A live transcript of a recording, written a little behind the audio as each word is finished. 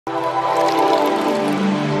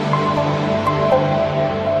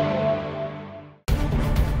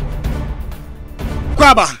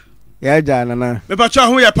Baba. Ya jana na. Me pa cho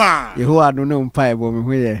ho ye pa. Yehowa do no mpa ebo me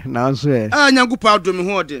ho ye. Na nso ye. Nyangupa do me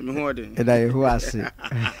ho de, me ho de. Eda Yehowa ase.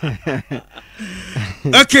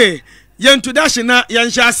 Okay, ye introduction na ye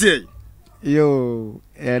nhya ase. Yo,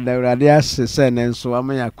 da urade ase se ne nso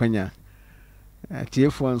amanya kwanya.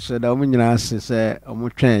 Tiefo nso da omu nyina ase se omu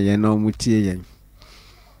twen ye na omu tie ye.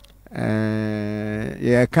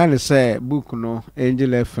 Ye kan se book no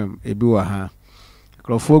Angel FM ebi wa ha.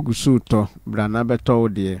 Krofo gusu to brana beto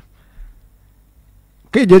de.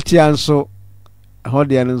 Kejetia nso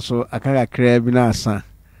hode nso akaka kra bi na asa.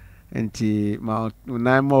 Enti ma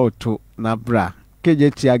unai mo to na bra.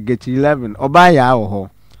 Kejetia get 11 oba ya wo ho.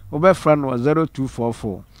 Obe friend was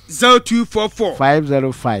 0244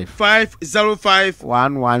 505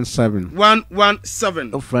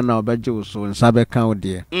 117. O friend na obeje so nsabe kan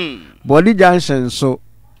ode. Body junction so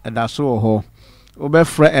eda so ho. Obe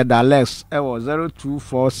friend Alex e was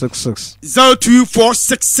 02466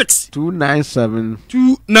 297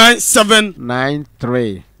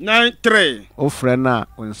 o friend na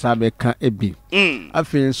nsabe kan ebi.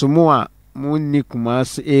 Afin so mo a Muni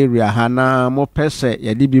Kumasi area hana mo pese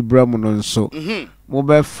yadi bi bram no nso mo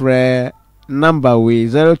be frɛ number we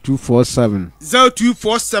 0247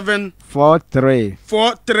 43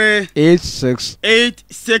 86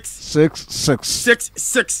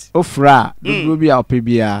 ofra do bi a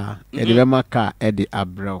opebia yadi be maka edi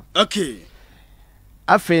abrɛw. Okay,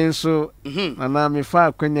 afin so na me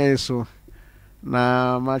fa kwanya so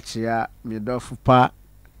na machia me dofu pa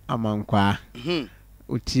amankwa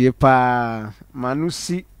utie pa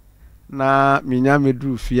manusi na minya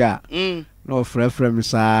medru fia na ofrefre mi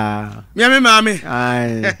sa me mame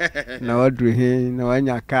ai na odru he na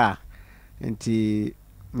wanya ka enti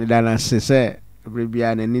medana sese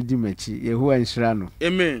brebia na nidi machi yehu anhira no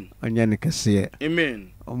amen onya ne kese amen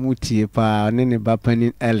omutie pa ne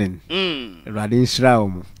bapani Ellen rade nhira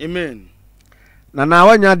omu amen na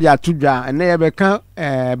wanya de atudwa ene ye beka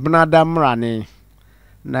benada mrane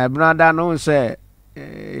na benada no se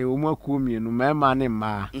umu kumienu mema ne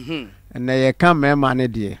ma na ye ka mema ne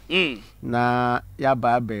de na ya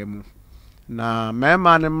ba mu na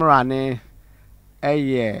mema ne mrane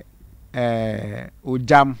eye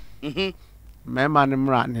Ogyam mema ne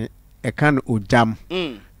mrane e kan Ogyam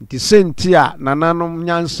nti sentia nananom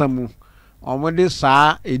nyansamu omode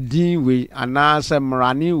saa edin we ana se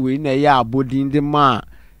mrane we na ye abodin de ma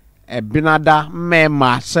ebinada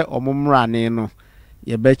mema se omumrane no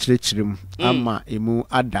ye be chirechirem ama emu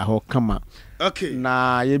ada ho kama. Okay,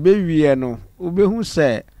 na ye be wie no obehu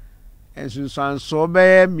se ensunsanso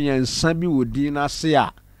be miensa bi wodi na se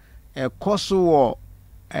a ekoso wo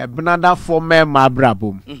ebnada fo mema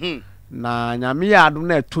brabom na nyame ya adu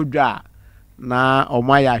na etodwa na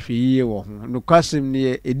omaya hweyiye wo ho no kwasem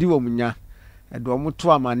ne edi wo munya edo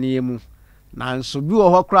omoto amane mu na nso bi wo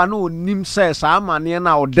ho kra na onim se sa amane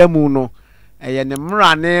na odamu no eye ne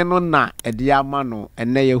mrane no na ede ama no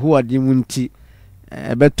ene Yehowa di mu nti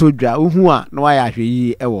ebetodwa ohu a na waya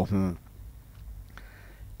hweyi e wo ho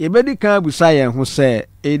yebedi kan abusa ye ho se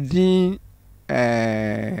edin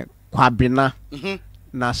kwabena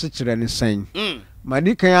na se kire ne sen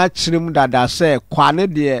madi kan a kirem dada se kwane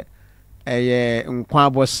de eye nkwa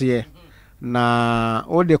abose na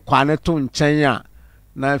o de kwane to nchen a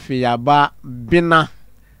na fi yaba bina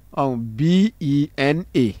on BENA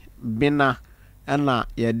bina ana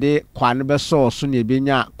yede kwane beso so na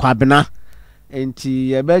ebenya kwabena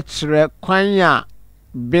enti yebe kire kwan a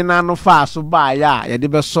bina no fa so ba ya yede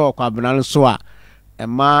beso kwabena no so a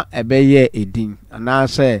ema ebeye edin ana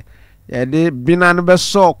se yede bina no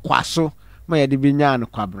beso kwaso ma yede benya no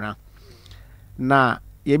kwabena na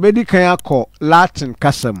yebedi kan akọ Latin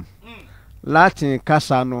kasam Latin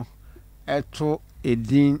kasa no eto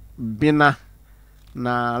edin bina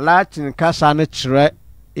na Latin kasa no kire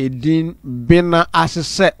edin bina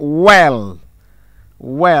asese well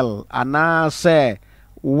ana say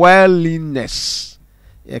welliness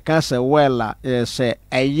ye can say well say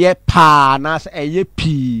eye pa na say eye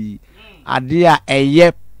pi ade a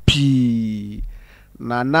eye pi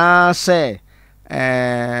na say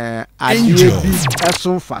ade bi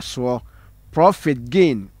esun faso profit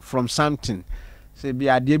gain from something say bi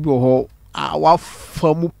ade bi ho wa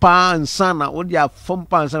famu pa ansana wo dia fam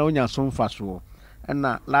pa ansana wonya sun faso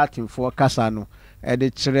na Latin for kasa no e de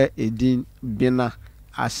kire edin bina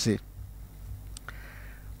ase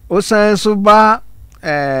osan so ba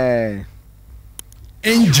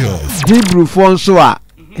angel Hebrew for so a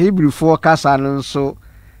Hebrew for kasa no so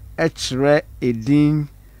e kire edin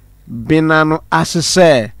bina no ase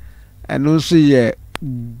se eno so ye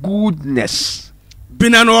goodness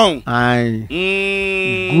bina no ai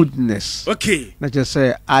goodness okay na je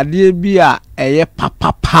say ade bi a eye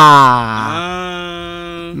papa pa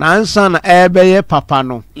na ansa na ebe ye papa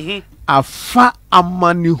no afa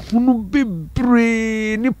amanehunu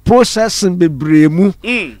bebre ni processing bebre mu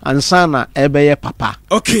ansa na ebe ye papa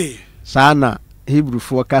okay sana Hebrew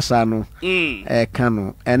for kasa no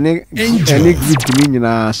kano ene Greek ni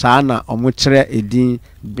nyina sana omo kire edin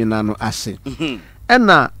bina no ase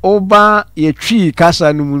ena oba ye twi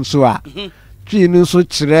kasa no mu nso a twi no nso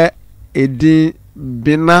kire edin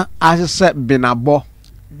bina ase binabo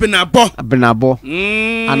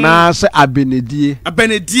ana se abenedie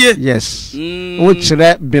yes o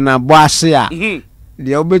kire binabo ase a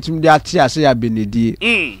de obetum de ate ase ya benedie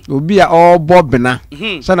obi a obo bena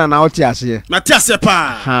sana na oti ase mate ase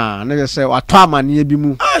pa ha na se wato amane bi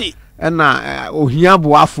mu na ohia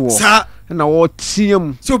boafo sa na wo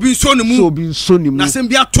tiem so bi nso ne mu na sem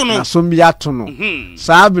bi ato no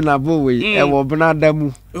sa binabo we e wo bena da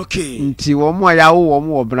mu okay nti wo mo ya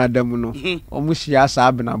wo bena da mu no o mu hia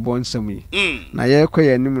sa binabo nsam yi na ye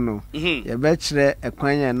koye nim no ye be kire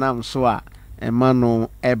ekwan ye nam so a ema no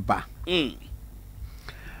eba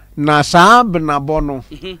na sa binabo no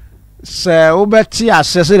se obeti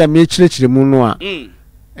asese da me chire mu no a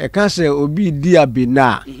e kan se obi di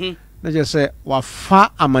abina na je se wafa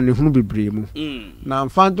amanehunu bebre mu na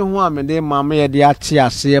mfanto ho amede mama ye de ate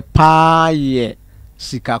ase pa ye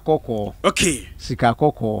sika kokko okay sika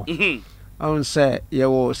kokko on se ye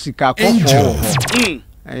wo sika kokko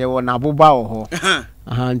ye wo na boba ho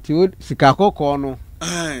nti sika kokko no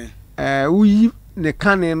uyi ne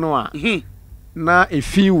kane no a na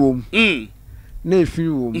efi wom na efi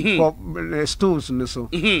wom stones ne so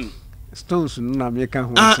stones na me ka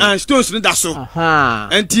ho stones no da so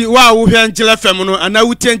enti wa wo hwe Angela fam no ana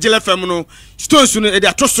wuti Angela fam no stones no e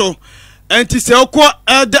da to so enti se okọ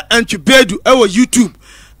elder antubedu e wo YouTube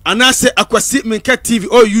ana se akwasi minka TV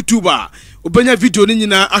o YouTube a obenya video ni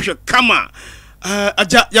nyina ahwe kama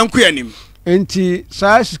aja yanko yanim enti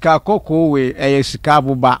sa sika kokko we eye sika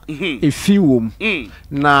boba efi wom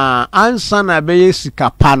na ansa na be ye sika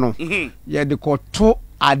pa no ye de koto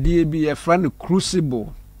ade bi ye fra no crucible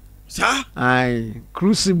sa ai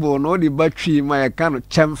crucible no di batwi ma ye kan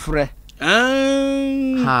chemfre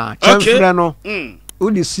ha chemfre no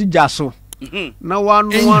odi sija so na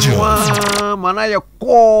wanu mana ye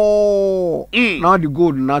ko na di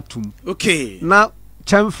gold na tum okay na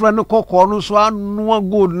chemfre no kokko no so anu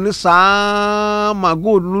gold ni sa ma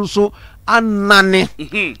gold no so anane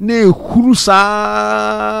na ehuru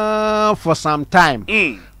sa for some time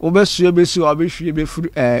obesue besi obehwie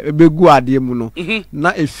begu ade mu no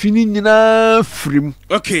na efini nyina frim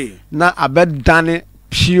okay na abedane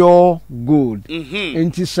pure gold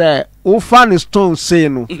enti say o fan stone say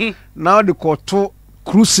no na de koto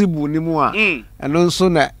crucible ni mu a eno nso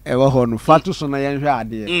na ewo ho no fatu so na yenhwe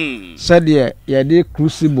ade said ye de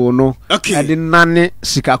crucible no e de nane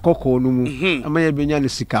sika kokko no mu ama ye benya ne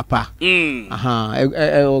sika pa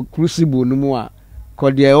crucible no mu a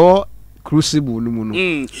kode o crucible no mu no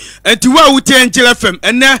enti wa wuti Angela fam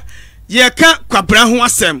ene ye ka kwabra ho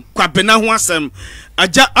asem kwabena ho asem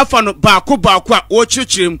aja afa no baako a wo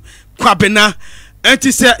chirechirem kwabena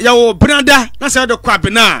enti se ya wo branda na se de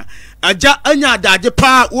kwabena aja anya adaje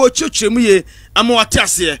pa wo chirechirem ye ama wate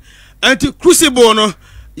ase enti crucible no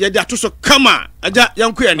ye de atoso kama aja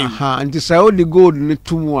yanko yani enti se o di gold ni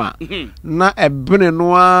tumu a na ebene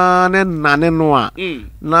no a ne nane no a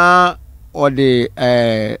na or the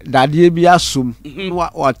dadie bi asum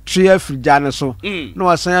wa tria frijane so na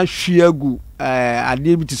wasan ahwe agu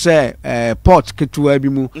ade bi ti say pot ketua bi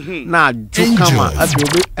mu na aju kama afi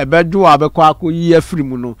ebedu abekọ akoyi afiri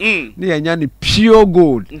mu no na yenya ni pure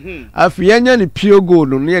gold afi yenya ni pure gold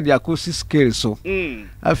no na de akosi scale so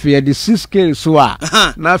afi ye di 6 scale so a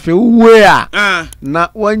na afi uwe a na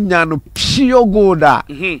wanya no pure gold a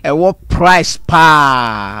ewo price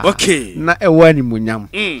pa okay na ewo ani munyam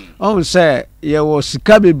on say ye wo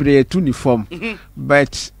sika bebre tu ni form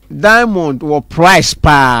but diamond or price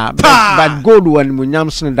pa but gold one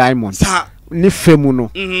munyam sin diamond ni femu no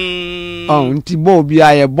nti bo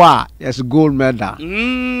bia ye bo a yes gold medal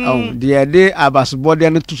the day abas body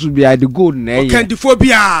no tusu bia the gold na ye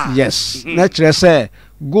yes na kire say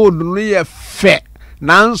gold no ye fe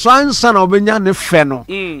na nso ansa na obenya ne fe no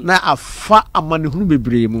na afa amanehunu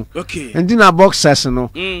bebre mu ndi na boxers no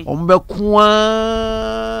ombekwa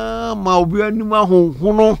ma obi anim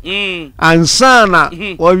ahonhono ansa na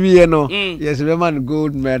owie no yes be man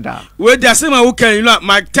gold medal we dey say ma wo kan you know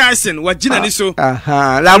Mike Tyson wagina ni so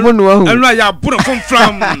la bonu wa hu enu ya buru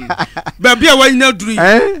from ba bia wa nyina duru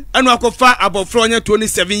enu akofa abofro onye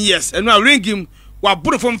 27 years enu ring him wa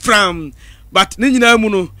buru from but ne nyina mu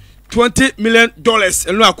no $20 million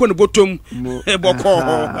enu akọ botom e boko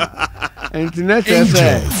internet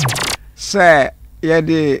say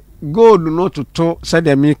ye gold no to said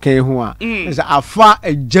the me kan ho a is afa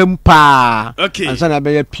ejam pa ansa na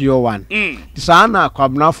be pure one sa na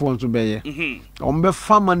kwabnafo nso be ye be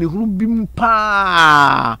fama ne hunu bim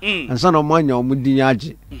pa ansa na mo anya o mudin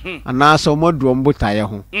age ana sa o modu o mbotaye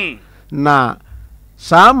ho na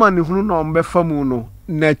sa ma ne hunu na o be famu no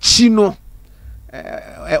na chi no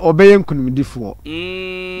obeye nkunimdifo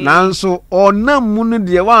nanso onam mu no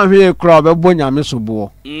de wa hwe kra obebo nyame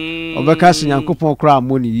sobo obeka se nyankopon kra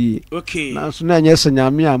amoni yi nanso na nya se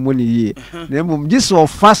nyame amoni yi na emum gise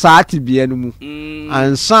ofa saati bia no mu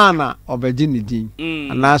ansa na obeji ne din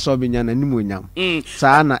anaso obenya na nimonyam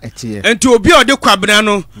saa na etie enti obi ode kwabena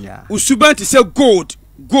no usuba ti se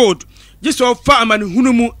gold gise ofa amani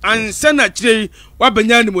hunu mu ansa na kire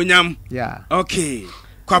wabenya nimonyam okay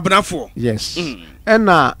kwabnafo yes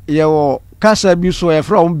ena yewo kasa bi so e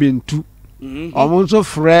fra bentu omo so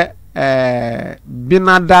frɛ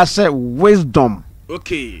binada se wisdom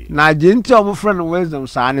okay na jenti omo frɛ no wisdom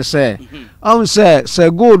saa ne se on se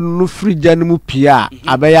gold no free gya mu pia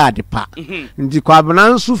abeya adepa ndi kwabna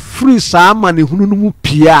nso free saa ma ne hunu no mu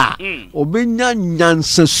pia obenya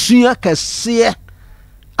nyansasua kase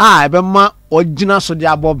ebema ogina so de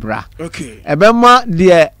abobra ebema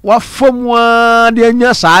de wafomwa de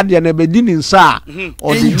nya saa de na bedi ni nsa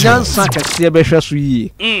odi nyansa kese behwe so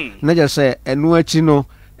yie na je se enu achi no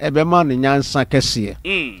ebema ne nyansa kese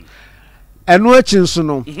enu achi nso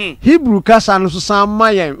no Hebrew kasa no so san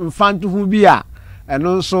maye mfanto hu bi a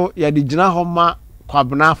enu nso ye de gina ho ma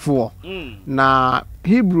kwabnafo na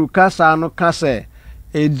Hebrew kasa no kase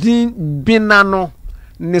edin bina no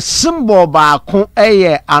ne symbol baako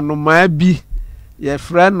eye anoma bi ye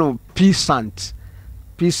frɛ no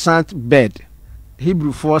peasant bird.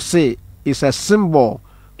 Hebrew for say is a symbol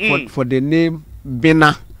for the name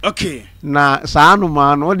bina. Okay. Na saa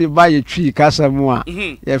anoma no de ba ye twi kasa mu a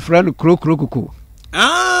ye frɛ no krokrokoko.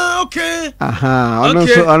 Okay.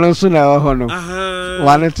 Ono so na ho no.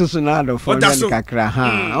 Wane to so na do for den kakra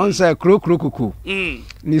on say krokrokoko.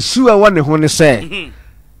 Ni su a wone ho ne say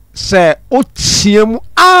se otiem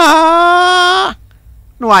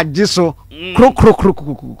no agiso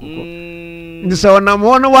krokrokokoko ndi se onam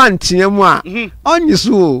ho no wantiem a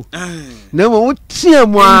onyiso na mo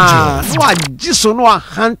otiem a no agiso no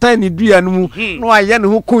ahanta ni dua no mu no aye ne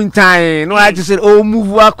ho kuntan no agise o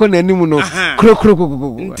move akọ nanim no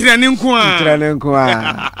krokrokokoko ntrane nko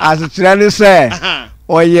a asitira ne se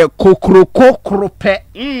oye kokrokokrope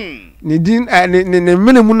ni din ne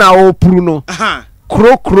menemu na o puru no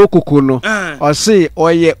krokrokoko no o say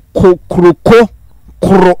oye kokroko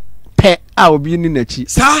kro pe a obi ni nachi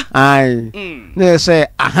sa ai na say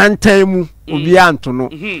ahantan mu obi anto no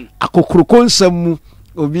akokroko nsam mu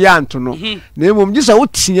obi anto no na emom gisa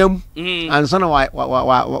wotiam ansa na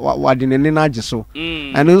wa de ne na agiso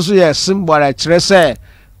eno nso ye symbol a kire say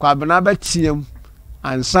kwabena batiam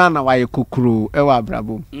ansa na wa ye kokro e wa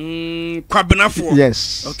brabo kwabenafo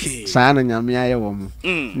yes okay saa na nyame aye wo mu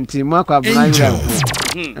nti ma kwabena yire ho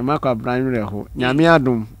ma kwabena yire ho nyame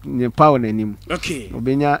adom nye pawo nanim okay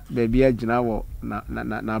obenya baabi agina wo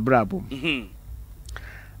na brabo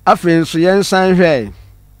afen nso yensan hwe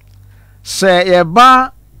se ye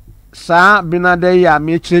ba saa binada ya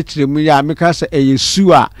me kirekire mu ya me ka se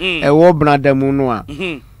eyesu a e wo binada mu no a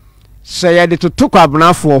se ye de toto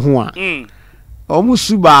kwabenafo ho a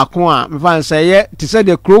omusu baako a mfa se ye ti se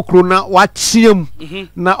de krokro na watiem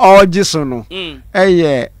na ogiso no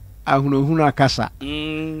eye ahunohunu akasa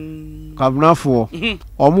kwabenafo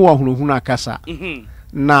omu ahunohunu akasa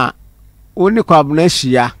na oni kwabena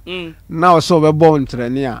hia na o so bebo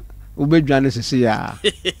ntrene a ubedwane sese ya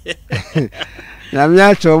na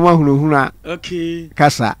mya chomo ahunohunu okay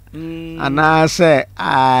kasa ana se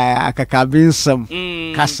akakabinsam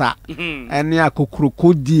kasa ene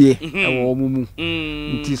akokrokodie ewo mumu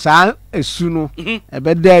nti sa esu no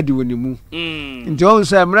ebedadi wonimu nti on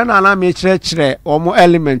se mre na na me kire omo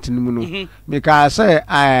element nimu no meka se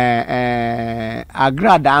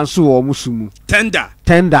agrada anso wo musumu tender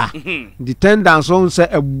the tender so on se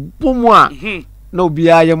ebomu a na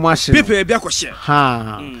obi aye mo ahye pepe bia kwhye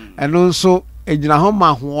eno nso ejina ho ma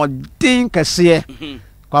hoden kase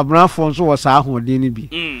kwabenafo nso wo saa hoden ni bi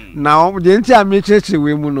na o de nti a me kire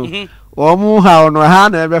we mu no omu ha no ha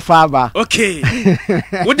na ebe fa ba okay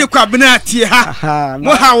wo de kwabena tie ha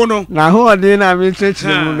mo ha wo no na hoden na me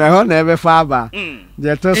kire mu na ho na ebe fa ba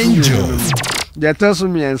je tosu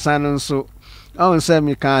mi ensan nso on se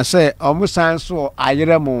mi kan se omu san so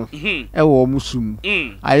ayeremu e wo musum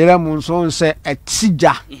ayeremu nso on se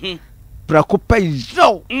etija prako pa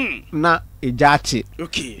yo na ejate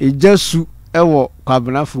okay ejasu ewo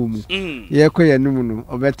kwabenafo mu ye koye num no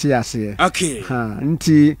obeti ase okay ha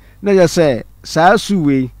nti na je say saa su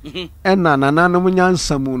we ena nananom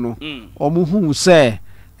nyansamu no omuhu se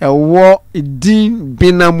ewo idin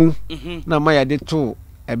binamu na ma ya de to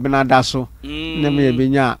ebina da so na me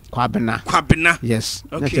benya kwabena yes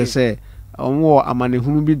na je say onwo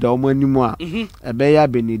amanehunu bi da omo animu a ebe ya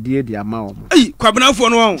benedie di ama omo kwabenafo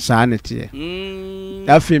no won saa nete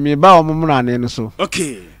afi mi ba omo mrane no so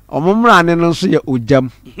okay omo mrane no so ye Ogyam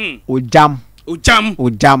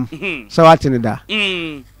so what in da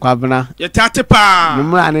kwabena ye tate pa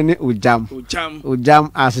mrane ni Ogyam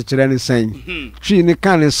as kire ni sen twi ni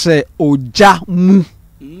kan se ogya mu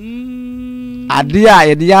ade a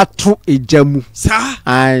ye de ato ejamu sa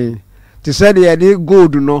ai ti said ye de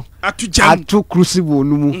gold no atu crucible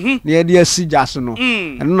no mu na ye de asigya so no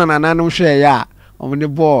eno na nananom hwe ya omo ne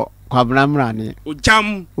bo kwabena mrane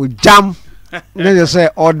Ogyam na je say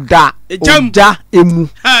oda ogya emu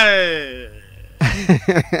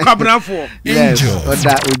kwabenafo yes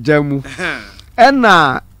oda Ogyamu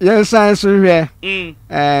ena ye san so hwe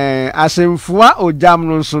asemfua Ogyam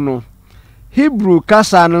no so no Hebrew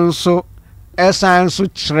kasa no so esan so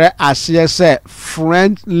kire ase se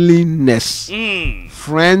friendliness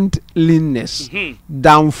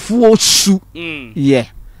damfuo su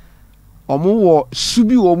ye omo wo su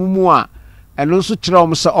bi wo mu a eno so kire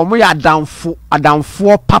omo se omo ya adamfo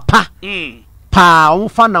papa pa omo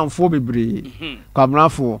fa namfo bebre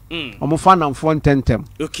kwabenafo omo fa namfo ntentem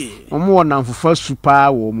okay omo wo namfo super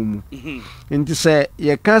wo mu nti se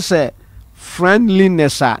ye ka se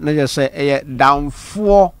friendliness a na je say eye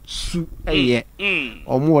damfo su eye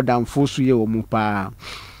omo wo damfo su ye wo mu pa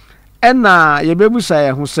ena ye bebusa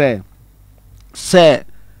ye ho se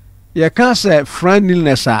ye ka se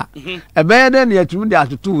friendliness a ebe de na yatumi de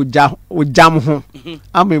atoto Ogyam ho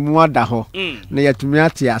amemu ada ho na yatumi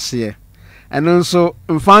ate ase eno nso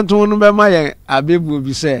mfanto no be ma ye abebu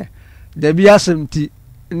obi se da bi asemti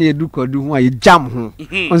na edukwadu ho a Ogyam ho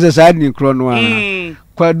onse sa ni kro no a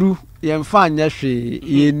kwadu yemfa anya hwe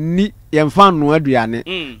yenni yemfa no aduane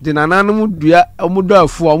de nananom dua omudo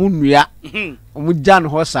afu omunua omugyan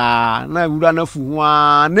ho saa na wura na fu ho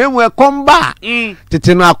a na enwe komba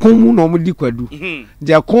tete na akomu na omudi kwadu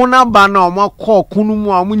je kon na ba na omakọ kunu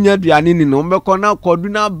mu a omunya aduane ni na ombekọ na kwadu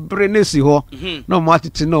na bre na si ho na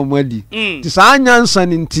omatete na omadi ti saa nyansa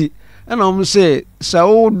ni nti na om se sa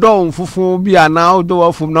o do mfufu bi ana o do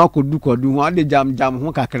wafum na kodu ho ade jam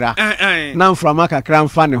ho kakra na mframa kakra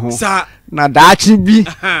mfa ne ho na daachi bi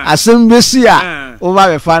asembesi a o ba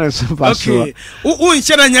be fa ne so pa so o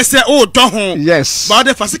nhyera nya se o do ho yes ba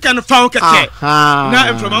de fasika no fa ho keke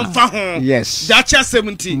na mframa mfa ho yes daachi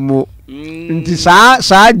asemti mo nti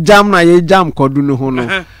saa jam na ye jam kodu no ho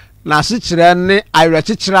no na se kire ne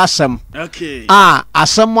ayrakekire asem okay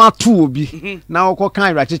asem atu obi na wokọ kan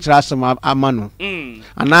ayrakekire asem amano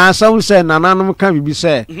ana asem se nananom kan bibi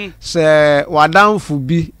se wadamfo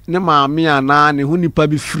bi ne maame ana ne hunipa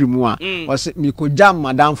bi firimu a o se mi ko jam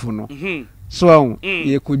madamfo no so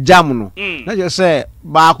ye ko jam no na je se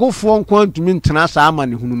ba akofo nkwantumi ntena sa ama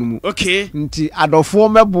ne hunu mu okay nti adofo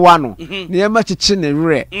meboa no ne yema kyeche ne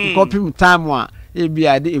were nkopim time a ebi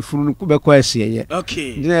ade efunu ku bekọ asieye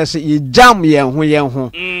okay ndina se ye jam ye ho ya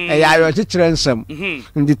ayo kyekyere nsem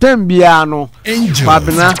ndi tambia no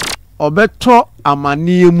kwabena obeto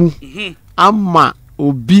amanie mu ama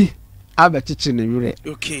obi abekyeche ne were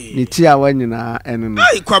okay ni ti awanyina eno no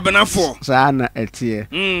ai kwabenafo saa na etie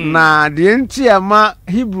na de nti ama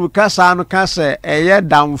Hebrew kasa no kasa eye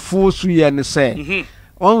damfo su ye ne se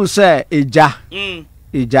on se eja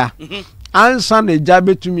ansa na eja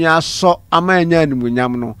betumi aso ama anya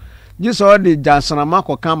animunyam no gise o de jansanama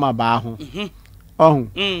koka ma ba ho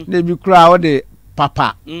na bi kura o de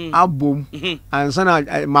papa abom ansa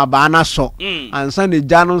na ma ba na so ansa na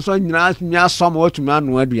eja no so nyina nya so ma otumi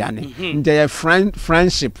anu aduane nje ye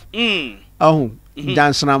friendship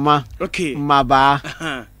jansanama okay maba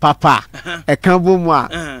papa ekan mu a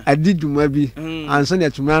adiduma bi ansa na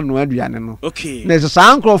etumi anu aduane no okay na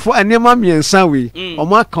sa ankrofo enema miensa we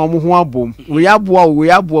omo aka omo ho abom we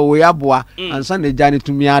aboa ansa na eja ne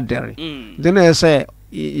tumi adere de na say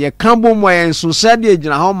ye kan bom wa enso sade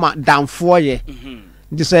egina ho ma damfo ye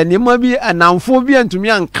de say enema bi anamfo bi antumi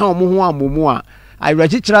anka omo ho amomu a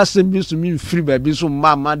ayrakekire asem bi so mi mfiri ba bi so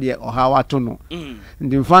mama de ohawato no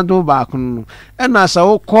ndi mfanto ba kono ena sa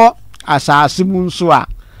wokọ asase mu nso a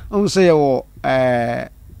on say wo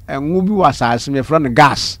enwu bi wasase me from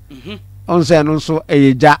gas on say no nso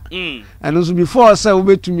eyeja eno nso before say wo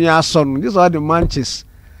betumi aso no this all the manches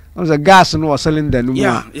on say gas no cylinder no mu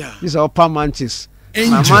a this all pa manches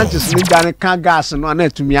na manches ni dane ka gas no na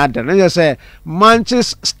atumi ada na say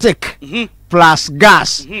manches stick plus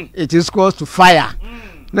gas it is close to fire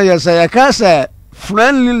na say ka say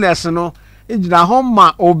friendliness no ejina ho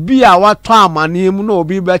ma obi a wato amane mu na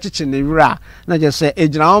obi ba chichi ne wura na say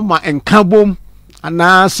ejina ho ma enkabom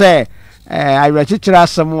ana say ayra chichira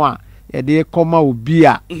asem a ye de koma obi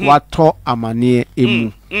a wato amane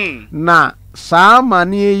emu na saa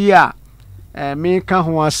amane yi a me ka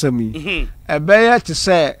ho asem yi ebeye ti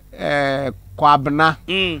say kwabena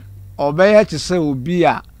obeye ti say obi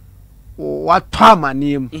a wato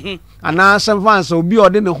amane emu ana asem fansa obi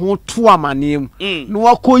ode ne ho to amane emu no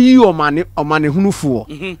wakoyi omane hunufuo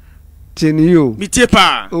teniyo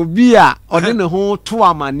mitepa obi a ode ne ho to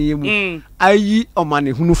amane emu ayi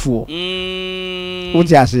omane hunufuo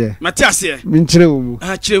wuti ase mate ase minchire omu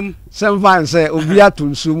chirem sem fansa obi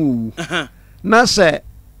atonso mu na se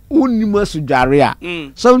onima sudware a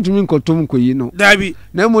so ntumi nkotom koyi no dabi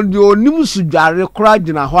na mo di onim sudware kura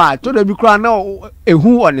gina ho a to da bi kura na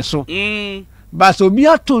ehu one so bas obi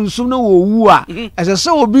atonso na wo wu a ese se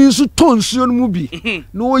obi nso tonso no mu bi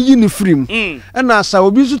na oyi ni frim na sa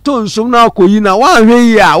obi nso tonso na akoyi na wa hwe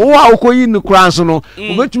yi a wo akoyi ni kura nso no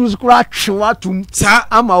obetumi nso kura twe atum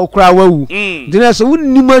sa ama wo kura wawu dina se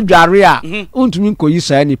wonnim adware a ontumi nkoyi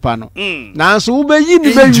sa nipa no na nso wo be yi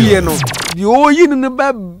ni be wie no di oyi ni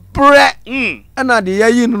be bre na de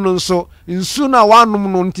yayi no nso nsu na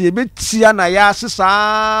wanom no ntie betia na ya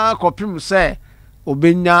sesa kopim se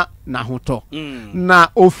obenya na hoto na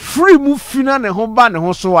ofiri mu fina ne ho ba ne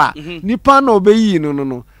ho so a nipa na obeyi no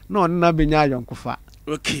na onna benya ayonkofa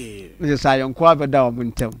okay ne sa ayonko abeda o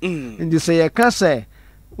muntem ndi se ye ka se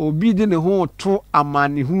obi de ne ho to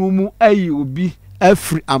amane hu mu ayi obi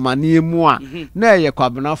afiri amane mu a na ye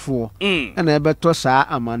kwabenafo na ebeto saa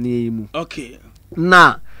amane mu okay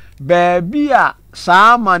na baabi a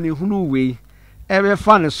saa amane hunu we ebe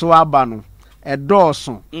fa ne so aba no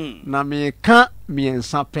edoso na me ka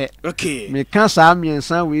miensa pe okay me ka saa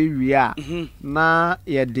miensa we wi a na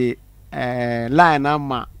ye de line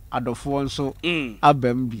ama adofo nso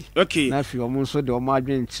abam bi okay na fi omo nso de omo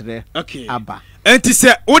adwen kire okay aba enti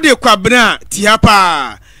se wo de kwabena ti ha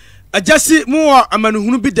pa ajasi mu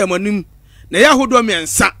amanuhunu bi damanum na ya hodo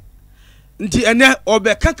miensa nti ene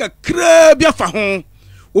obeka kakra bi afa ho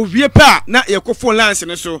owie pa na ye kofo lance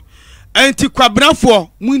ne so enti kwabenafo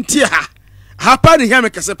muntie ha pa ne hia me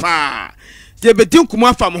kese pa je bedin kuma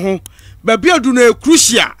afam ho ba bia du na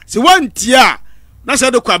crucial se wantie a na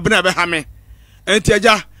se do kwabena be ha me enti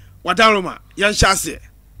aja wadaroma yan hyase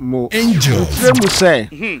mo angel mu say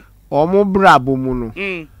omo brabo mu no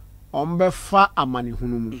ombe fa amane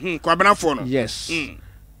hunu mu kwabenafo no yes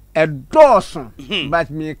edoson but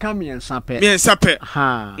me ka miensa pe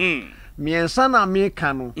ha miensa na me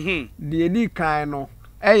ka no de edi kan no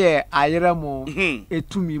eye ayeramo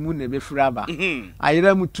etumi mu na be fraba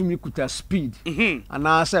ayeramo tumi kuta speed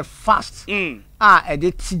ana say fast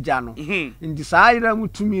ede tija no ndi sa ayeramo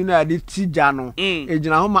tumi na ede tija no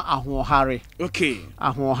ejina ho ma ahohare okay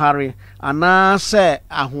ahohare ana say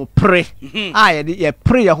ahopre ede ye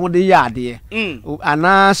pre ye ho de yade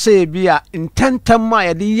ana say bia intentem ma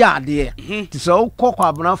ede yade ti so kokwa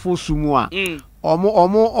abnafo sumu a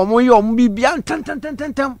omo yo bibia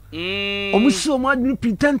tantantantantam omo si omo adwini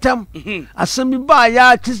pi tantam asem bi ba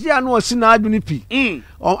ya tisia no osi na adwini pi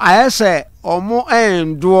ayese omo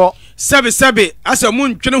endo sebe ase mo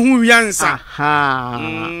ntwene hu wiansa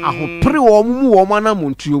ahopre wo mu wo mana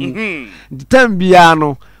montuo mu ditam bia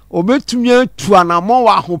no obetumi atu anamo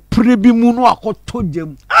wa ahopre bi mu no akoto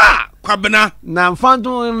jam kwabena na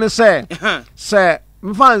mfanto ne se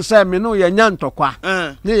mfan se me no ye nya ntokwa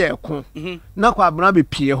ne ye ko na kwa abna be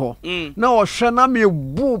pie ho na wo hwe na me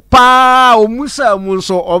bu pa omusa mu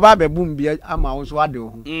nso oba be bu mbia ama wo so ade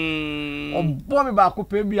ho obo me ba ko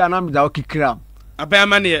pe bia na me da okikira abaya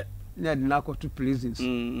mane ne de na ko to prisons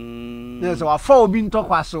ne so wa fa obi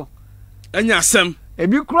ntokwa so anya asem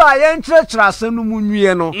ebi kura ye nkyerɛkyerɛ asem no mu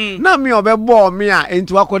nwie no na me obɛbɔ me a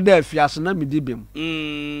enti wakoda afiase na me dibem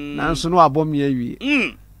na nso no abɔ me awie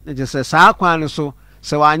ne je se saa kwan so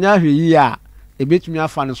se wanya hweyi a ebetumi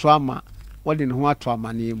afa ne so ama wode ne ho ato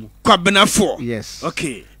amane mu kwabenafo yes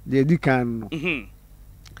okay de dikan no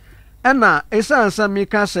ena esansa mi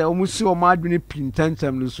ka se omusi o ma adwene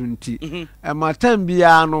pintantem no so nti matam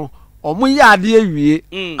bia no omo ya ade awie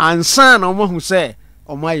ansa na omo hu se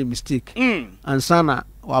omo ayi mistake ansa na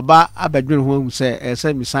waba abadwene ho hu se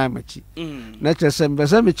ese misan machi na kyese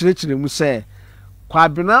mbese me kyerɛkyerɛ mu se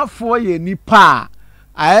kwabenafo ye nipa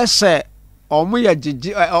a ese omo ye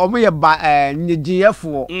gigi omo ye ba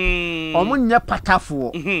nyegiyefo omo nya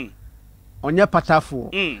patafo onye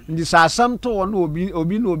patafo ndi sa asam to wo no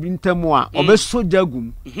obi na obi ntemu a obeso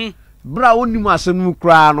jagum bra wonim asem mu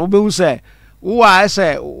kra no obehu se wo a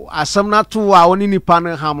se asam na to a woni nipa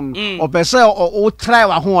no ham no opese o try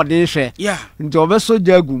wa ho ode hwe nti obeso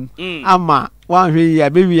jagum ama wan hwe ya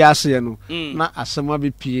be wi ase no na asem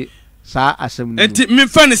abepie sa asem no enti me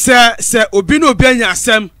fa ne se obi na obi anya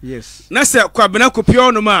asem yes na se kwabena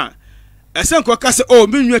kopio no ma esen ko ka se o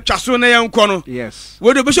me nwa twaso na yenko no yes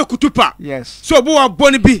wo de be sho kutupa yes so obo wa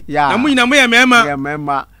boni bi na munyina mo ya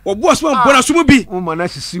mema obo so mo bona so mu bi o mana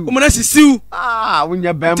sisiu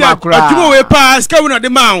wonya bema kura adwo we pa ska wona de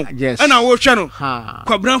ma yes na wo hwe no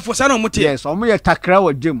kwabranfo sa na mo te yes o mo ye takra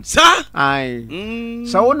wa dwem sa ai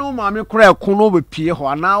sa wo no ma me kura ko no be pie ho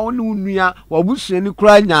ana wo ne nua wa busuani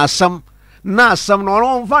kura nya asam na asam no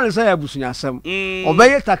no mfa ne sa ya busuanya asam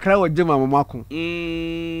obeye takra wa dwem amamako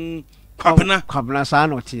kwabena sa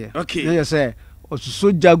na otie ye say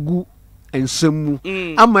osuso jagu ensemu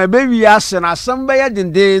ama ebe wi ase na asam be ye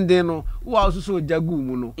dendenden no wo osuso jagu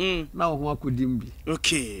mu no na wo ho akodim bi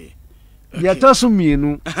ya tosu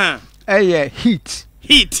mienu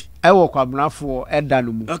heat ewo kwabenafo eda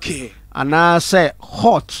no mu ana say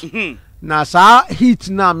hot na sa heat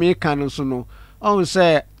na me kan so no on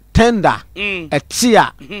say tender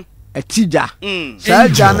etia etija sa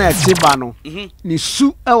ja na etiba no ni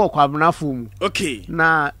su ewo kwabenafo mu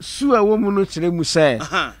na su ewo mu no kire mu say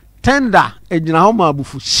tender ejina ho ma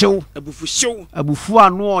abufu hyew abufu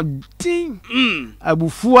anu odin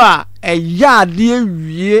abufu a eya de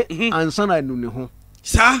awie ansa na nu ne ho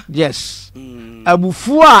sa yes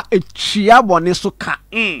abufu a etwia bone so ka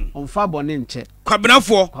onfa bone nche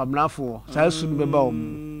kwabenafo sa su nu beba o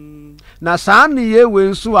na sa ne ye we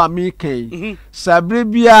nso amikan sabre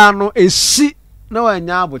bia no esi na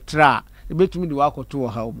wanya abotra ebetumi de wakoto wo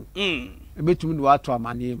ha mu ebetumi de wato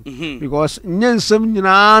amane because nyensem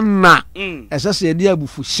nyina na esese ye de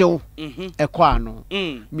abufu hyew ekọ ano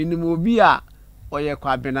minimo bi a oye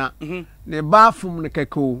kwabena ne bafum ne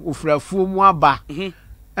keko ofrafuo mu aba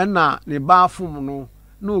na ne bafum no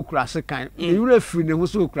na okura sekan ne yure firi ne ho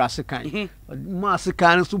so okura sekan ma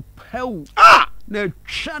sekan so pew na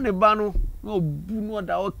twa ne ba no na obu no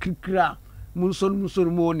da o kikira munson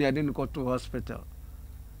mo ne ade ne koto hospital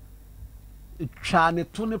twa ne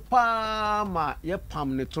to ne pa ma ye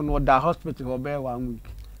pam ne to no da hospital ho be 1 week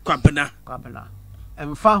kwabena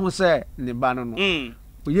emfa ho se ne ba no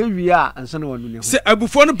oye wi a ansa na wonu ne ho se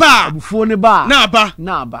abufo ne ba na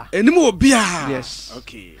aba enim obi a yes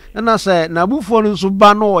na se na abufo no so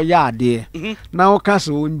ba no o ya ade na o ka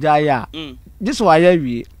se onja ya this wa ya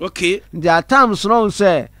wi ndi atam so no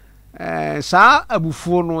se sa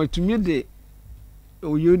abufo no etumi de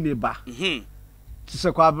oye ne ba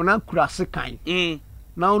se kwabena kura sekan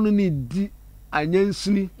na onu ni di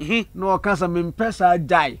anyansini na o ka se mempesa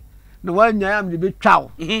dai na wanya am de betwaw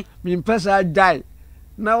mempesa dai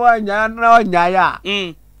na wanya ya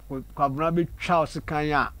kwabena betwaw sekan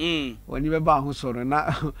ya oni be ba ho soro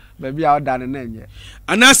na ba bia oda ne na enye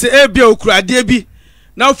anase ebia okurade bi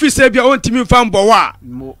na office bia ontimi mfa mbowo a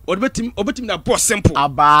obetim na boss simple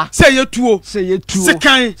aba say yetuo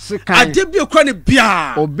sekan ade bia okura ne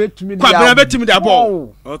bia obetimi dia kwabena betim da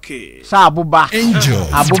bo sa abuba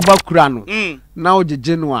kura no na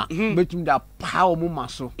ojeje no a betim da pa o mu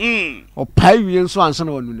maso o pa wie nso ansa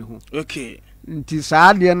na wonu ne ho nti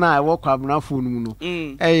saa de na ewo kwabena fo nu no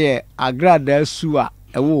eye agrada su a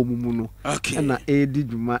ewo omumu no na edi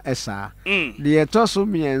dwuma esa de etoso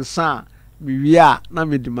miensa miwia na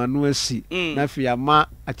medimanu asi na fiama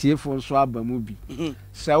atiefo nso abamu bi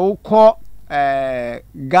se wokọ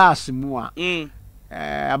gas mu a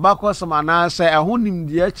abakọ samana se ehonim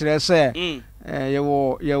de kire se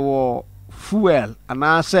yewo fuel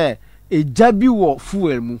ana se eja bi wo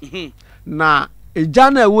fuel mu na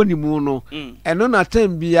eja na ewo ni mu no eno na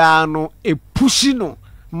tambia no epushi no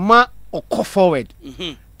ma okọ forward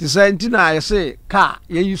ti na yese car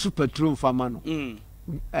ye use petrol fama no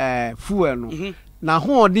fuel no na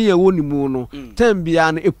ho ode ye woni mu no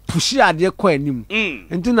tambia no epushi ade kọ anim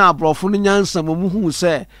enti na abrofo no nyansa mo hu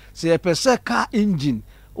se ye pese car engine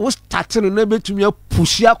o start no na betumi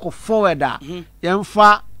apushi akọ forward a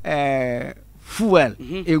yemfa fuel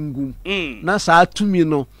engum na saa tumi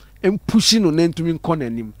no empushi no na ntumi nkọ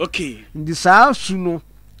nanim ndi saa su no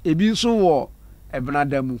ebi nso wo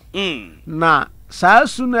ebenadamu na saa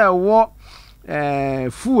su na ewo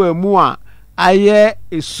fuel mu a aye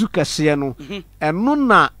esu kase no eno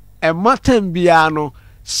na ematam bia no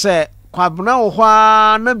se kwabena wo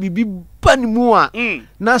hwa na bibi bani mu a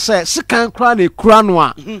na se sekan kra na ekura no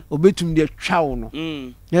a obetum de twa wo no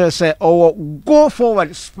ye se owo go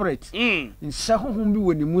forward spirit nse hohom bi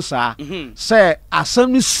woni mu saa se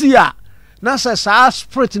asam si a na sa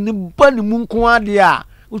spirit ni ba ni mu nko ade a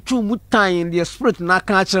utu mu tan the spirit na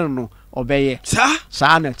ka kire no obeye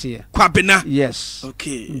sa na tie kwabena yes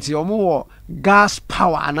okay nti omo wo gas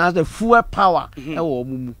power and the fuel power e wo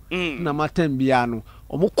mu na matem bia no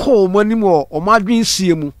omo ko omo anim omo adwen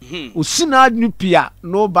sie mu osina adwen pia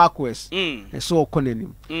no backwards so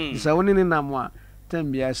okonanim isa woni ni nam a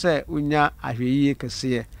tambia say unya ahweyi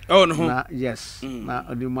kese oh no na yes na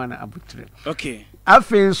odima na abutre okay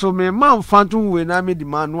afen so me man fantu we na me di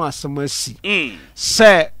ma no asemasi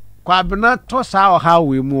say kwabena to sa ha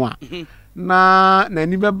we mu a na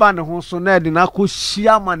nani beba ne ho so na de na ko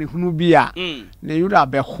hia ma ne hunu bi a ne yura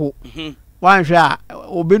be ho wanhwe a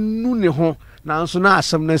obenu ne ho na nso na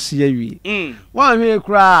asem na si awie wanhwe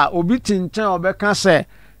kura obi tinchen obeka se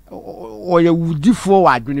oye wudifo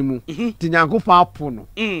wa adwene mu ti nyankopon apo no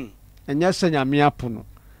enya se nyame apo no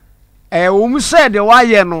wo mu se de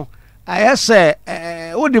waye no ayese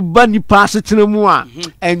wo de ba nipa asetena mu a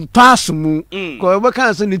entas mu ko be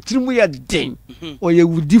kan se ne tirimu ye den oye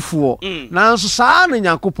wudifo na nso saa ne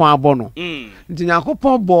nyankopon abo no nti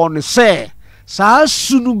nyankopon bo no se saa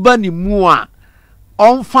sunu ba ni mu a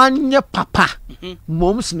onfanye papa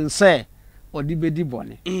mom sin se odi bedi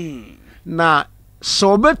bone na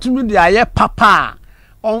so betumi de aye papa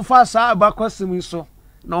onfa saa abakosem so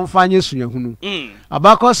na onfanye sunyahunu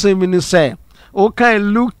abakosem ni se okay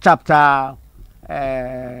Luke chapter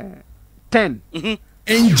 10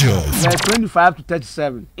 angel verse 25 to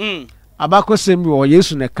 37 abakosem wo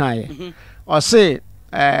Yesu ne kan o se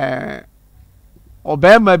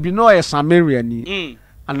obema bi no ye Samaria ni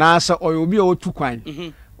anasa oyobi o tukwan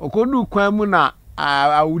okodu kwan mu na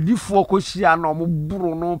awudifo kohia na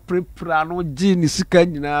omuburu no prepra no gi ni sika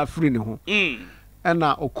nyina free ne ho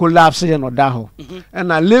na o collapse ye no da ho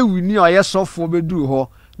na Lewi ni oye sofo beduru ho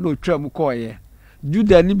na otwam koye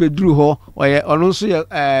Juda ni beduru ho oye ono so ye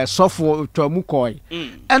sofo otwam koye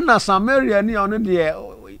na Samaria ni ono de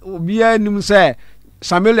obia nim se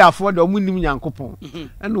Samaria fo de omunim Nyankopon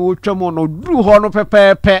na otwam no duru ho no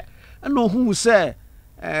pepepe na ohu se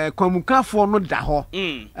kwamukafo no da ho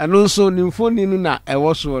eno nso nimfoni no na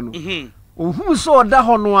ewo so no ohum so da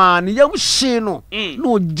ho no a ne yam hye no na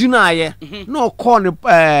oginaye na okọ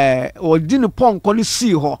ne ogine ponko ne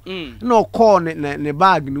si ho na okọ ne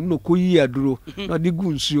bag no no koyi aduro na de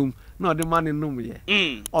gu nsuom na ode ma ne nom ye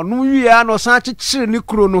onu wiea no san chichire ne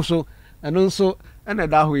kuro no so eno nso ene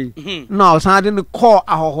da ho yi na o san de ne kọ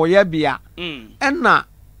ahohoye bia ena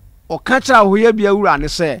o kacha ahohoye bia wura ne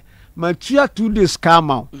se matua 2 days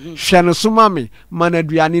kama hwe no so mame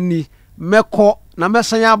manaduane ni meko na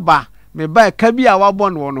mesanya ba me ba ka bi a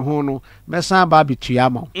wabɔ no no ho no mesan ba bitua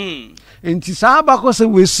ma enti saa ba ko se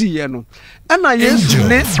wesi ye no na Yesu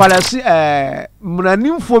ne falasi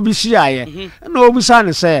mranimfo bi hyiaye na obusa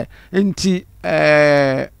ne se enti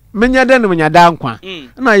menya de no menya da nkwa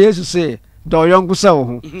na Yesu se do yonko se wo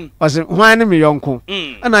ho o se hwan ne me yonko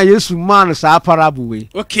na Yesu man saa parable we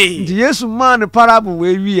okay nti Yesu man parable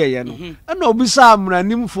we wiye ye no na obusa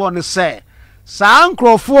mranimfo ne se saa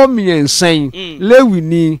nkrofo miensen Lewi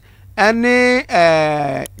ni ene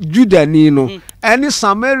Juda ni no ene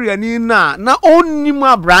Samaria ni na onnim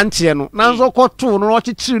abrante no na nso koto no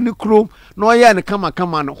ochechiri ni krom na oye ne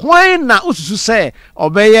kama no hwan na osusu se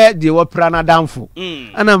obeye de wopra na damfo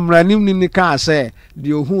ana mranim ni ka se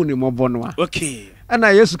de ohu ni mobo no a okay ana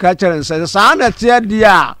Yesu ka chere nse saa na tie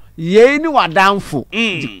dia ye ni wadamfo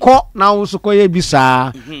ko na wo so koye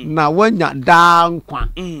bisa na wanya dankwa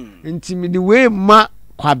ntimi de we ma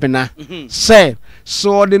kwabena se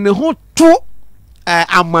so de ne ho to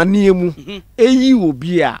amane mu eyi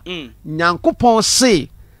obi a Nyankopon se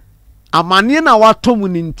amane na wato mu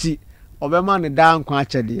ninti obema ne dankwa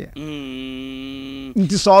achede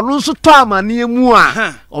nti so no so to amane mu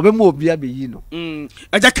a obema obi abeyi no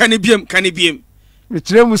aja kanibiem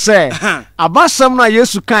mitire mu se abasam na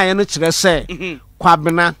Yesu kan ye no kire se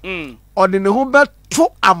kwabena ode ne ho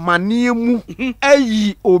beto amane mu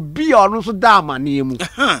ayi obi ono so da amane mu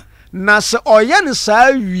na se oye ne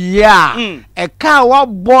saa wie a eka wa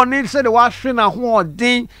boni se de wa hwe na ho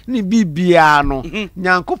odin ni bibia no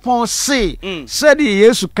Nyankopon se de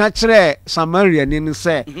Yesu ka kire Samaria ni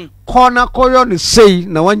se kona koyo ne sei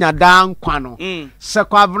na wanya da nkwa no se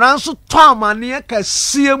kwabena so to amane ka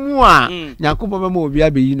sie mu a Nyankopon be ma obi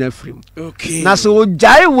abeyi na frim okay na se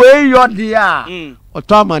ojai we yode a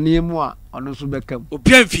oto amane mu a ono so bekam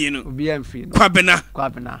obi amfie no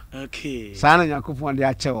kwabena okay sana Nyankopon de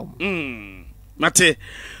ache wo mate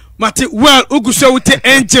well uguso wote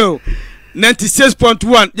angel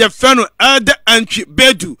 96.1 ye feno elder antwi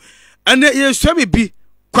bedu ane ye swami bi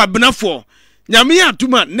kwabenafo nyame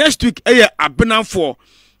atuma next week eye abenafo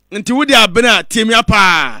nti wodi abena tiemia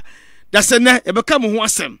pa da se ne e beka mo ho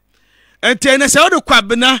asem enti na se wo de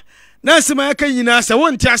kwabena na asem aka nyina se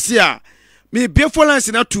wo ntiase a me biefo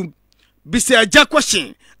lance na tum bisa agya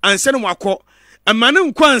question anse no wakọ amane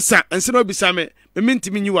nkwansa anse no bisa me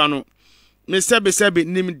mentimi nyiwa no me sebe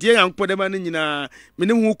nimdie yankpo de ma ne nyina me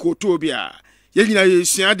ne hu koto obi a ye nyina ye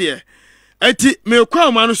sua de enti me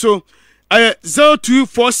kwa ma no so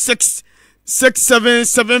 0246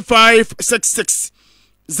 677566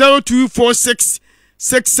 0246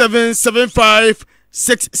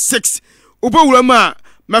 677566 ubawura ma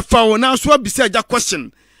mafa wona so bisa agya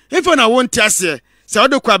question if na won tiase se wo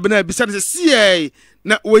de kwa bena bisa se sie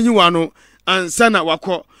na wonyi wa no ansa na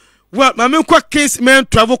wakọ wa mame kwa case men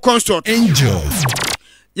travel consult angel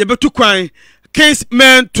ye betu kwan case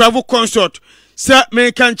men travel consult se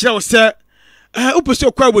me kan kire wo se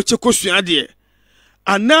upese kwa boche ko sua de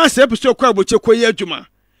ana se upese kwa boche ko ye adwuma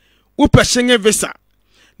upese visa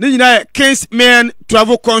ne nyina case men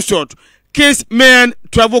travel consult case men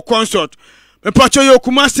travel consult me pacho yo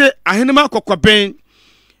kumase ahenema kokwaben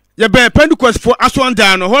ye ben Pentecost for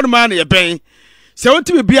aswanda no hodma na ye ben se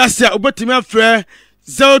wonti be biase a obotimi afre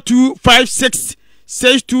 0256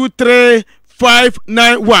 623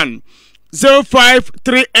 591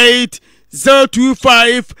 0538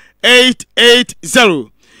 025 880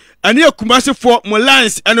 ani akumase for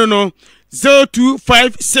molines eno no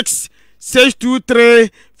 0256 623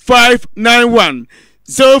 591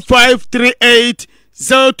 0538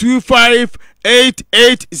 025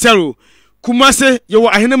 880 kumase yewo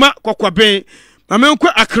ahenema kwakwaben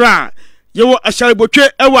mamenkwa akra yewo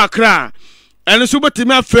asharibotwe ewa akra ene so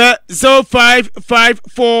botimi afre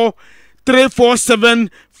 0554 347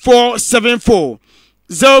 474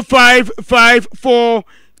 0554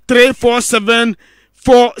 347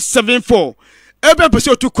 474 ebe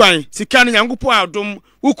pese otukwan sika ne yangopo adom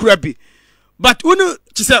ukura bi but unu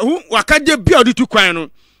chise hu wakade bi odutukwan no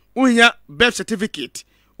unya birth certificate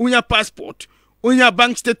unya passport unya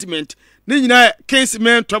bank statement ni nyina case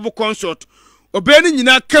men travel consult obeni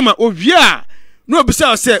nyina kama ovia no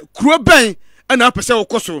obisa se kuro ban ana apese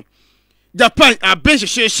wokoso Japan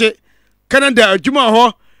abenhyehyehye Canada adwuma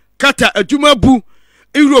ho kata adwuma bu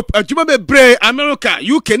Europe adwuma bebre America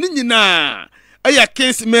UK ni nyina aya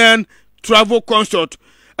case men travel consult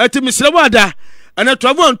ati misrewada ana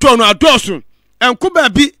travel nto no adoso enko ba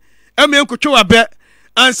bi eme nkotwe wa be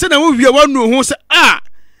anse na wo wie wanu ho se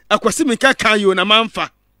akwasi minka kan yo na manfa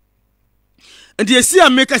ndi esi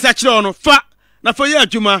ameka sa kire ono fa na fa ye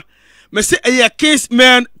adwuma me se aya case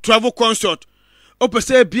men travel consult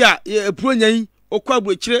opese bia eburonyan okwa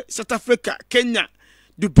buekire South Africa Kenya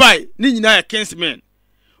Dubai ni nyina ya case men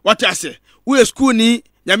what I say we school ni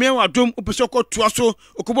nyame wadom opese okotoa so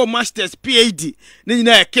okobo masters PhD ni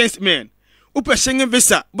nyina ya case men upese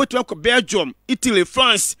visa but wako Belgium Italy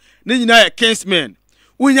France ni nyina ya case men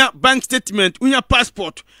unya bank statement unya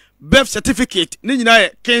passport birth certificate ni nyina ya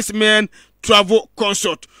case men travel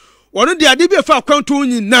consult wono de ade bi fa akwanto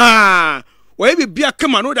nyina wo bi bia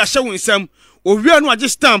kama no da hye wonsam owia no age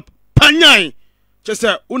stamp panyan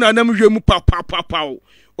chese una nam hwemu pa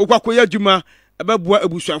okwakoya djuma ababua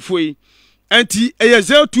abusuafo yi anti eye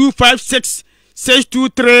 0256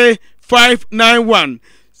 623 591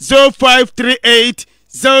 0538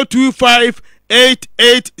 025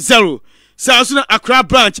 880 Sasuna Accra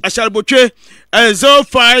branch Ashalbotwe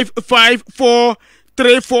 0554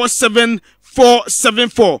 347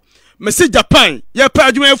 474 Mesi Japan ya pa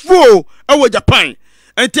adwuma fu awo Japan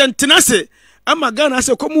antenase ama Ghana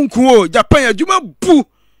se komunku o Japan adwuma bu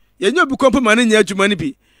yenyo bi kompa mane nya adwuma ni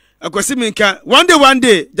bi akwasi minka one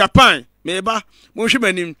day Japan meba mo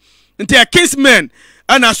hwemanim nti a kinsman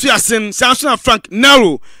ana so yasen Samson Frank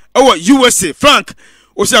Naro awo USA Frank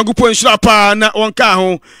osiangupo nshira pa na wonka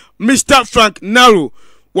ho Mr Frank Naro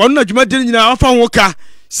wonu adwuma de nyina afa ho ka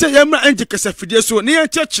se yemra anje kasa fidie so ne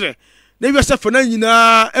yenkyekere na wi asafa na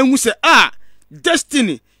nyina enhu se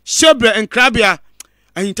destiny shebre enkrabia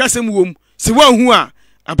ahintasem wom se wanhu a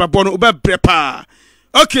ababo no obabre pa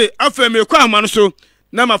okay afa me kwa ama no so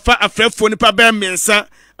na mafa afrefo nipa be mensa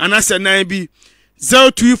anase nan bi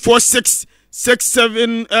 0246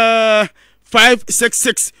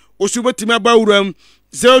 67566 osubotimi abawuram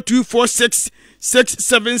 0246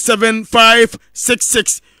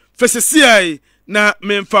 6775566 fesesiai na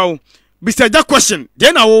memfawo bisa ja question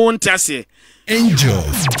then na wo wonte ase angel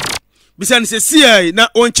bisa ni sesiai na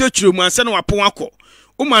onchechuru mu ansa na wapon akọ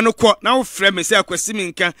uma no kọ na wo frɛ me se akwasi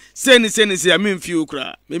minka se ni se amemfi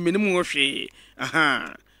okura meminim wo hwe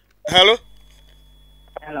aha hello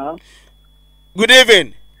good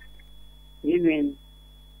evening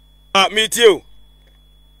meet you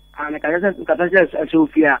ana kata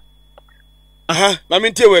Sofia aha ma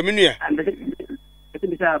meet you we menua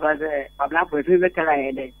bisa ba se abla po fi be kala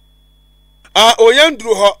ede Oyan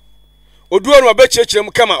duru ho oduo no be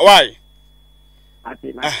chechirem kama why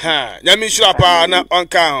ati na aha nyame shura pa na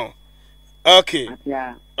onka ho okay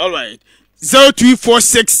yeah all right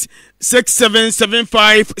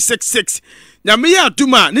 0246677566 nyame ya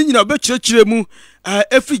aduma ne nyina be chechiremu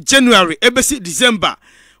every January ebesi December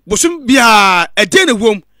bosum bia ede ne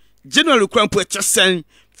wom January krampo echesen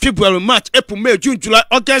February March April May June July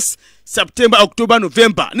August September October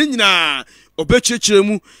November ne nyina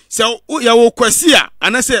obechechiremu se ya wo kwasi a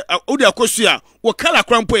anase odi akosu a wo kala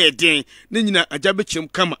krampo ye den ne nyina aja bechirem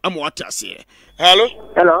kama ama watase hello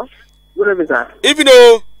good evening sir even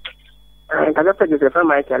though kada fa Joseph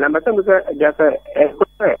Michael na mbasa musa jasa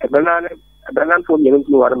banana for me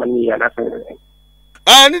ntu war mani ya na fa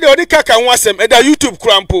ni de odi kaka nwasem eda YouTube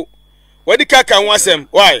krampo odi kaka nwasem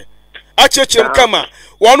why achechirem kama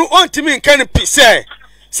wonu ontimi nkan pi se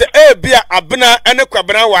ebia abena ene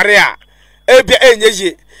kwabena ware a ebia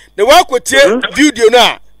enyeje ne wakotie video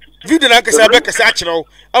na nkasa be kasa akyerɛw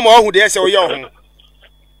ama ohu de yese wo ye ho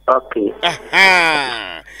okay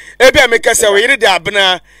ebia me kasa wo yire de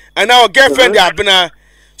abena ana o girlfriend de abena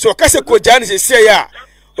so kasa ko jani se ya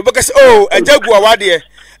obekasa oh ajagu awade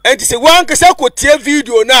enti se wan kasa kotie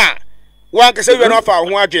video na wan kasa wi na afa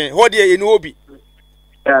ho adwen ho de ye ni obi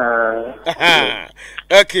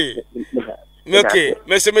okay okay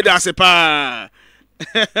merci me danse pa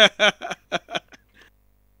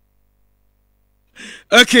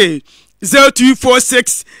okay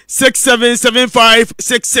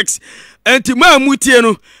 0246677566 enti ma mutie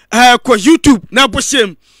no kwa YouTube na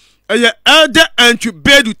boshem Elder Antwi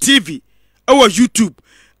Bedu TV our YouTube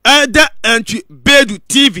Elder Antwi Bedu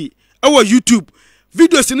TV our YouTube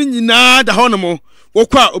videos ni nyina da honomo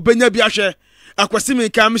wokwa obenya bi ahwe akwasi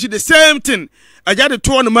menka me the same thing ajade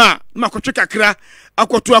to no ma makotwe kakra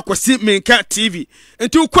akoto akwasi menka TV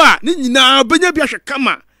enti wokwa ni nyina obenya bi ahwe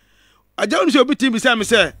kama ajawo no se obi TV say me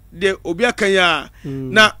say de obi akanya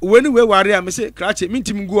na weni we ware am say krache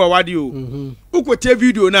mintim gu awade o ukote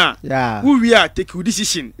video na who we are take your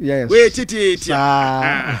decision wait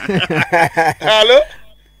hello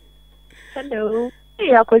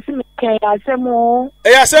akwasi menka asemo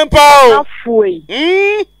asempa o afoi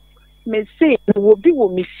me say wo bi wo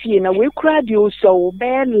me fie na we kura de o so be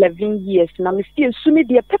 11 years na me fie sumi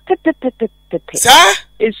de pepepepepep sa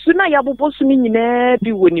esu na ya bobo sumi nyina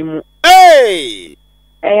bi woni mu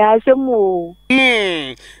asemo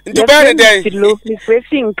ndu ba de filo me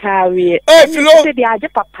frefin kawe filo se de aje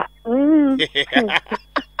papa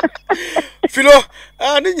filo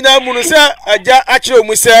ni nyina mu no se aja akire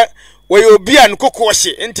mu se we obi an kokko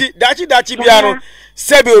hye enti dachi bia no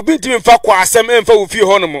se be obi ntimi mfa kwa asem emfa wo fie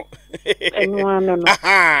ho no mo no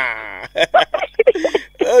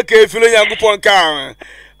okay filo yangupon ka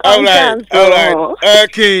all right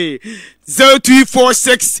okay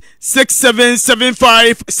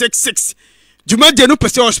 0246677566 juma de no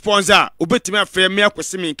pese sponsor obetimi afa me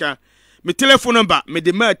akwese minka me telephone number me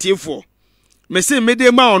de ma tiefo me se me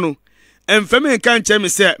de ma ono emfame nka nche me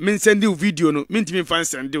se me send video no me ntimi fan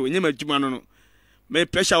send o nyema juma no me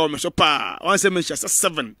pressure wo me so pa won se me shasa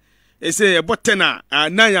 7 e se e boten a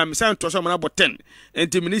 9 am san to so na boten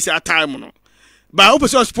enti me ni se time no ba wo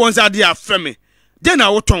pese sponsor dia afame de na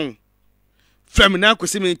woton fam na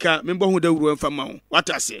kwese minka me mbo hu da wuru mfama wo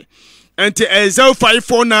watase enti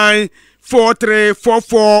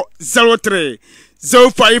 0549434403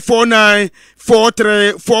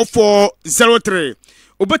 0549434403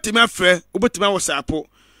 obetimi afre obetimi wosapo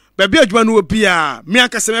ba bia adwuma no obi a me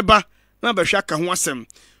akase meba na ba hwa ka ho asem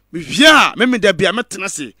bia me da bia metena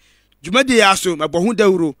se dwuma de ya so mabo hu da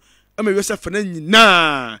wuru ama wesa fa na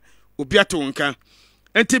nyina obi ato nka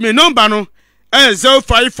enti me number no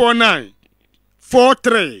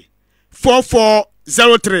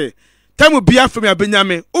 0549434403 tamu bia fam ya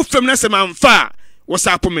benyame o fam na se manfa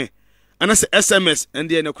wosapo me anase SMS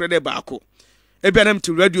ende na krede baako ebia na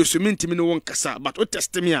mti radio so mintimi no wonkasa but o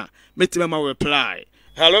test me a metima ma reply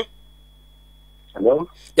hello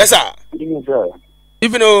yes sir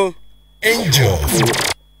even though angel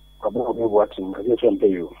I'll be watching I just want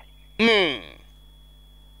you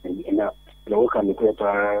and now the work on the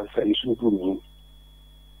paper say you to me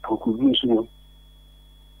I could do so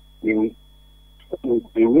we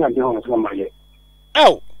are doing something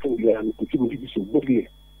oh we are to keep this body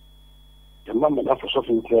the mama that for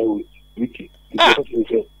something cry wiki because you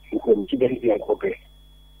very like okay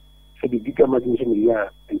so the bigger imagine ya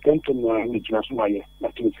and then to know which was why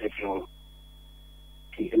nothing safe from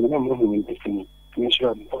and then I'm moving into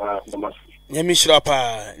nyamishira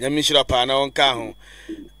pa na onka ho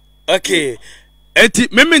okay enti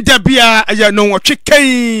memenda bia aya no wotwe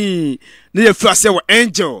kan na ye fra se wo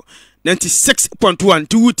Angel 96.1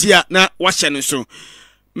 tuutia na wa hye no so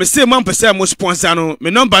me say man pese mo sponsor no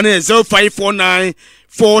me number na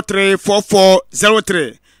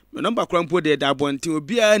 0549434403 me number kura mpo de da bonti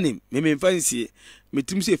obi anim me fancy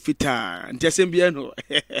metim se fita ntiasem bia no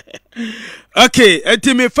okay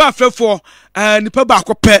enti me fa afefo nipa ba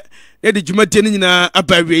akopɛ e de dwumadie nyina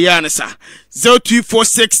abawie ya ne sa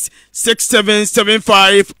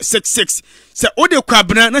 0246677566 se ode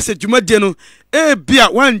kwabena na se dwumadie no e bia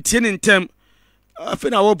wantie ne ntem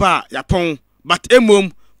afena wo ba yapon but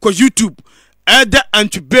emom ko YouTube ada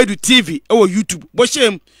Antubedu TV e wo YouTube bo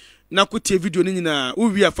shem na ko tie video ni nyina wo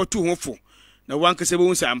wi afoto hofo na wanka se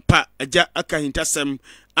bo nsa ampa aja aka hintasem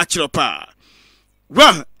achiropa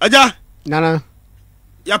wa aja nana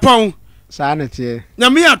yapon sanete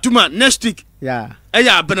nyame atuma next week ya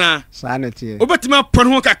eya abena sanete obetima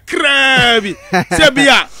pon ho kakra bi se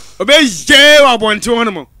bia obeje wa bonti ho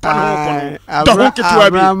no mo pon ho do ho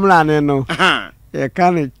ketua bi amrane no aha ye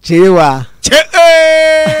kan chewa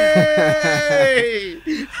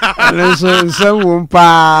Listen, some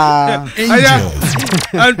pa.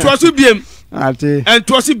 Antoasu biem. Ati.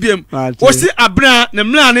 Antoasu biem. Osi abra na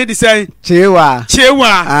mla ne de say. Chewa.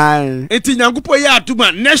 Ai. Enti nyangupo ya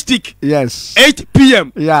atuma next week. Yes. 8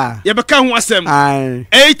 p.m. Yeah. Ye beka ho asem. Ai.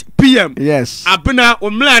 8 p.m. Yes. Abna o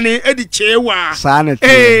mla ne edi chewa. Sanity.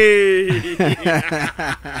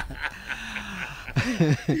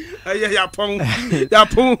 Yapon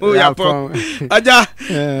aja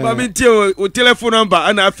mami tie o telephone number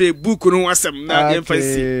ana afi book no asem na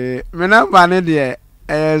emphasize me number ne de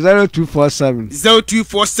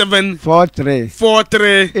 0247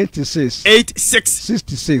 43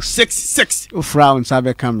 86 o frown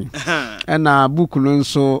sabe coming na book no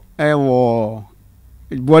nso e wo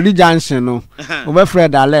Body Johnson no over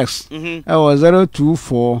Fred Alex it was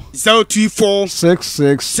 024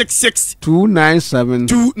 66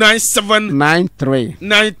 297 93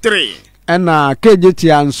 and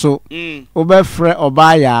KJT anso over Fred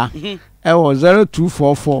Obaya it was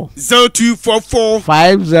 0244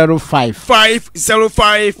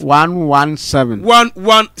 505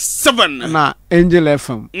 117 na Angel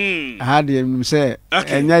FM had him say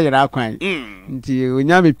enya yira kwan nti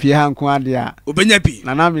onya be pie ha nko ade a obenya bi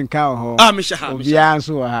na na me nka ho me sha ha obia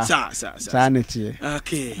nso ha sa netie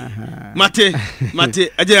okay mate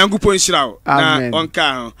aje yangupo nshirawo na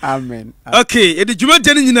onka ho amen okay e de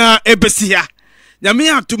dwumadie nyina ebesi ha nyame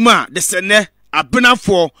atuma de sene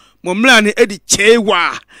abenafo mo mla ne edi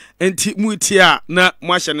chewa enti mutia na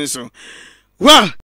mo ahye ne so wa